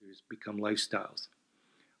become lifestyles.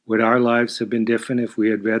 Would our lives have been different if we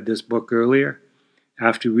had read this book earlier?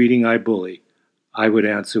 After reading I Bully, I would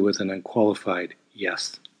answer with an unqualified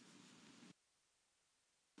yes.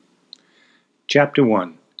 Chapter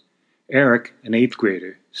 1. Eric, an 8th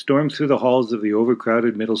grader, stormed through the halls of the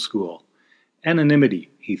overcrowded middle school. Anonymity,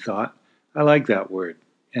 he thought. I like that word,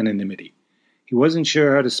 anonymity. He wasn't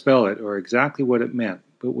sure how to spell it or exactly what it meant,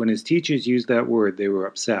 but when his teachers used that word, they were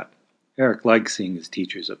upset. Eric liked seeing his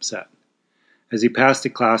teachers upset. As he passed a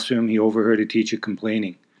classroom, he overheard a teacher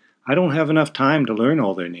complaining, I don't have enough time to learn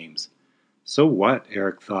all their names. So what,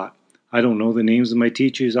 Eric thought. I don't know the names of my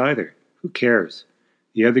teachers either. Who cares?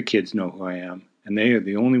 The other kids know who I am, and they are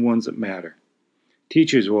the only ones that matter.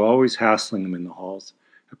 Teachers were always hassling him in the halls.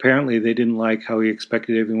 Apparently they didn't like how he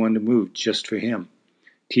expected everyone to move just for him.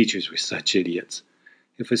 Teachers were such idiots.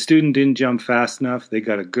 If a student didn't jump fast enough, they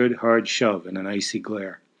got a good hard shove and an icy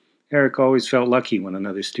glare. Eric always felt lucky when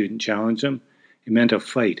another student challenged him. It meant a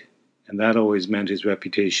fight, and that always meant his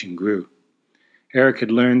reputation grew. Eric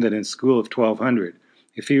had learned that in school of 1200,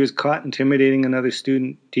 if he was caught intimidating another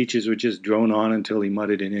student, teachers would just drone on until he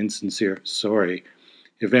muttered an insincere sorry.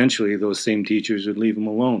 Eventually, those same teachers would leave him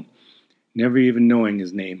alone, never even knowing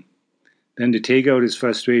his name. Then to take out his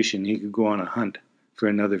frustration, he could go on a hunt for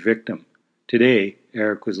another victim. Today,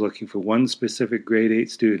 Eric was looking for one specific grade 8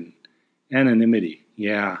 student. Anonymity.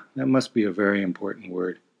 Yeah, that must be a very important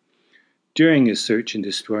word. During his search and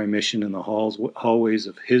destroy mission in the hallways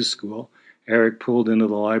of his school, Eric pulled into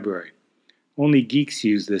the library. Only geeks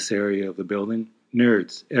used this area of the building.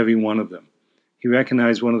 Nerds, every one of them. He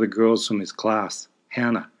recognized one of the girls from his class,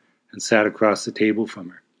 Hannah, and sat across the table from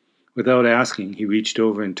her. Without asking, he reached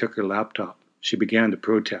over and took her laptop. She began to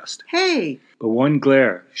protest. Hey! But one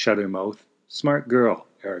glare shut her mouth. Smart girl,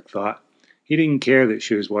 Eric thought. He didn't care that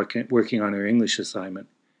she was working on her English assignment.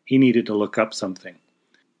 He needed to look up something.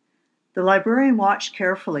 The librarian watched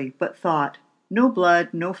carefully, but thought, no blood,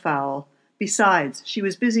 no foul. Besides, she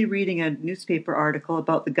was busy reading a newspaper article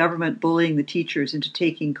about the government bullying the teachers into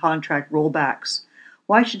taking contract rollbacks.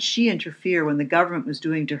 Why should she interfere when the government was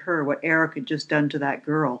doing to her what Eric had just done to that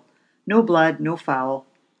girl? No blood, no foul.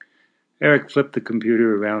 Eric flipped the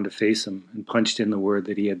computer around to face him and punched in the word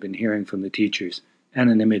that he had been hearing from the teachers,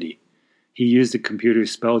 anonymity. He used the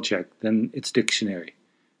computer's spell check, then its dictionary.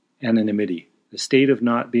 Anonymity, the state of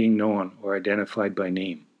not being known or identified by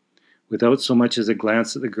name. Without so much as a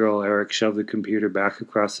glance at the girl, Eric shoved the computer back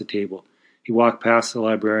across the table. He walked past the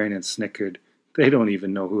librarian and snickered, They don't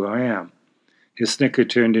even know who I am. His snicker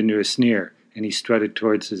turned into a sneer, and he strutted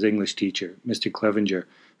towards his English teacher, Mr. Clevenger,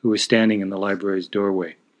 who was standing in the library's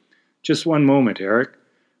doorway. Just one moment, Eric.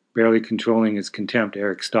 Barely controlling his contempt,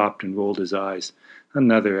 Eric stopped and rolled his eyes.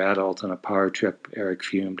 Another adult on a power trip, Eric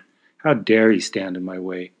fumed. How dare he stand in my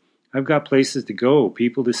way? I've got places to go,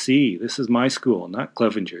 people to see. This is my school, not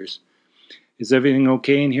Clevenger's. Is everything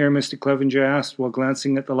okay in here? Mr. Clevenger asked while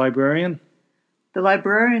glancing at the librarian. The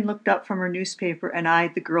librarian looked up from her newspaper and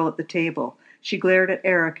eyed the girl at the table. She glared at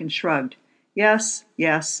Eric and shrugged. Yes,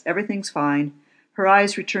 everything's fine. Her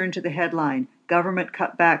eyes returned to the headline, Government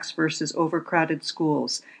Cutbacks versus Overcrowded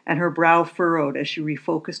Schools, and her brow furrowed as she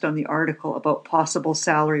refocused on the article about possible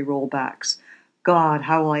salary rollbacks. God,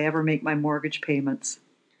 how will I ever make my mortgage payments?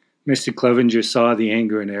 Mr. Clevenger saw the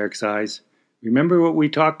anger in Eric's eyes. Remember what we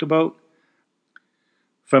talked about?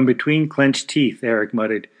 From between clenched teeth, Eric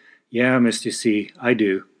muttered, Yeah, Mr. C, I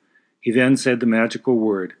do. He then said the magical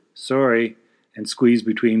word, Sorry, and squeezed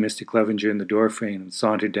between Mr. Clevenger and the doorframe and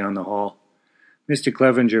sauntered down the hall. Mr.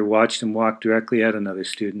 Clevenger watched him walk directly at another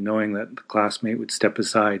student, knowing that the classmate would step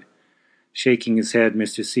aside. Shaking his head,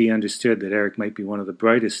 Mr. C understood that Eric might be one of the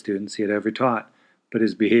brightest students he had ever taught, but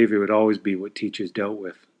his behavior would always be what teachers dealt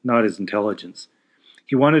with, not his intelligence.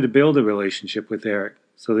 He wanted to build a relationship with Eric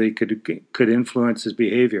so that he could influence his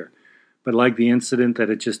behavior, but like the incident that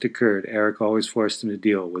had just occurred, Eric always forced him to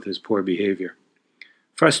deal with his poor behavior.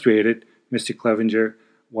 Frustrated, Mr. Clevenger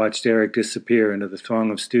watched Eric disappear into the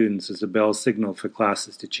throng of students as the bell signaled for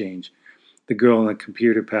classes to change. The girl on the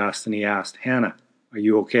computer passed and he asked, Hannah, are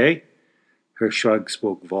you okay? Her shrug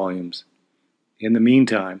spoke volumes. In the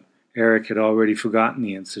meantime, Eric had already forgotten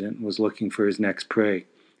the incident and was looking for his next prey.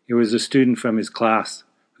 It was a student from his class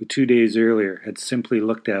who 2 days earlier had simply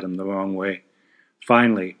looked at him the wrong way.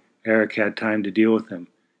 Finally, Eric had time to deal with him,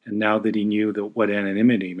 and now that he knew what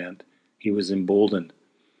anonymity meant, he was emboldened.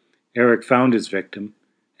 Eric found his victim,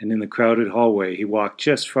 and in the crowded hallway he walked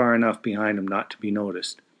just far enough behind him not to be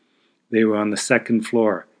noticed. They were on the second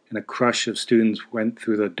floor, and a crush of students went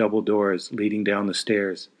through the double doors leading down the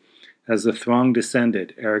stairs. As the throng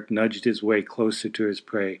descended, Eric nudged his way closer to his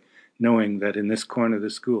prey, knowing that in this corner of the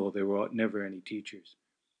school there were never any teachers.